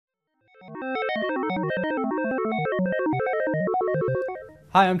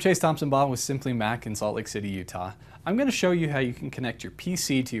Hi, I'm Chase Thompson-Baum with Simply Mac in Salt Lake City, Utah. I'm going to show you how you can connect your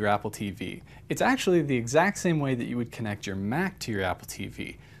PC to your Apple TV. It's actually the exact same way that you would connect your Mac to your Apple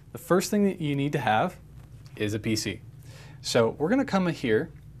TV. The first thing that you need to have is a PC. So we're going to come here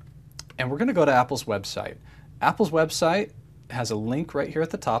and we're going to go to Apple's website. Apple's website has a link right here at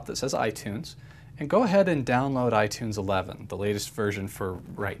the top that says iTunes, and go ahead and download iTunes 11, the latest version for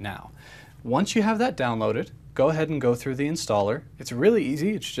right now. Once you have that downloaded, go ahead and go through the installer. It's really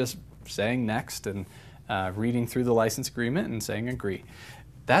easy. It's just saying next and reading through the license agreement and saying agree.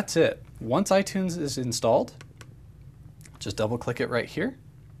 That's it. Once iTunes is installed, just double click it right here.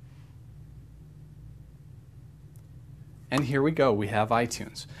 And here we go, we have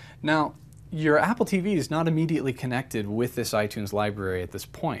iTunes. Now, your Apple TV is not immediately connected with this iTunes library at this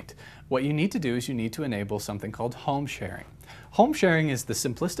point. What you need to do is you need to enable something called home sharing. Home sharing is the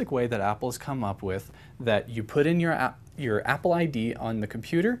simplistic way that Apple has come up with that you put in your Apple ID on the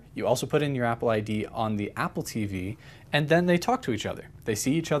computer, you also put in your Apple ID on the Apple TV, and then they talk to each other. They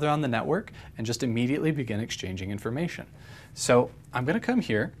see each other on the network and just immediately begin exchanging information. So I'm going to come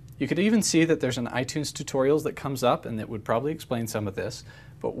here. You could even see that there's an iTunes tutorials that comes up and that would probably explain some of this,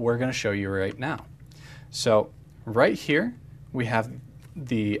 but we're going to show you right now. So right here we have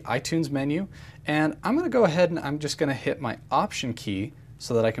the iTunes menu, and I'm going to go ahead and I'm just going to hit my Option key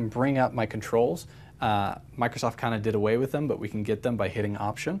so that I can bring up my controls. Microsoft kind of did away with them, but we can get them by hitting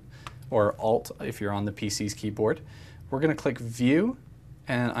Option or Alt if you're on the PC's keyboard. We're going to click View,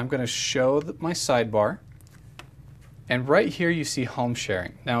 and I'm going to show my sidebar. And right here you see home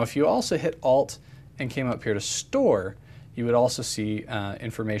sharing. Now if you also hit Alt and came up here to Store, you would also see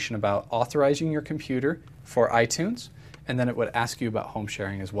information about authorizing your computer for iTunes, and then it would ask you about home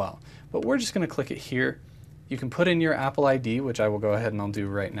sharing as well. But we're just going to click it here. You can put in your Apple ID, which I will go ahead and I'll do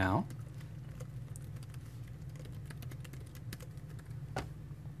right now.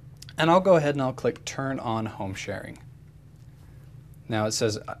 And I'll go ahead and I'll click Turn on Home Sharing. Now it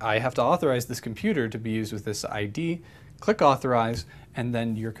says I have to authorize this computer to be used with this ID. Click Authorize, and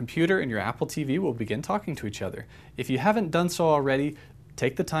then your computer and your Apple TV will begin talking to each other. If you haven't done so already,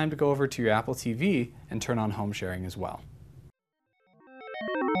 take the time to go over to your Apple TV and turn on home sharing as well.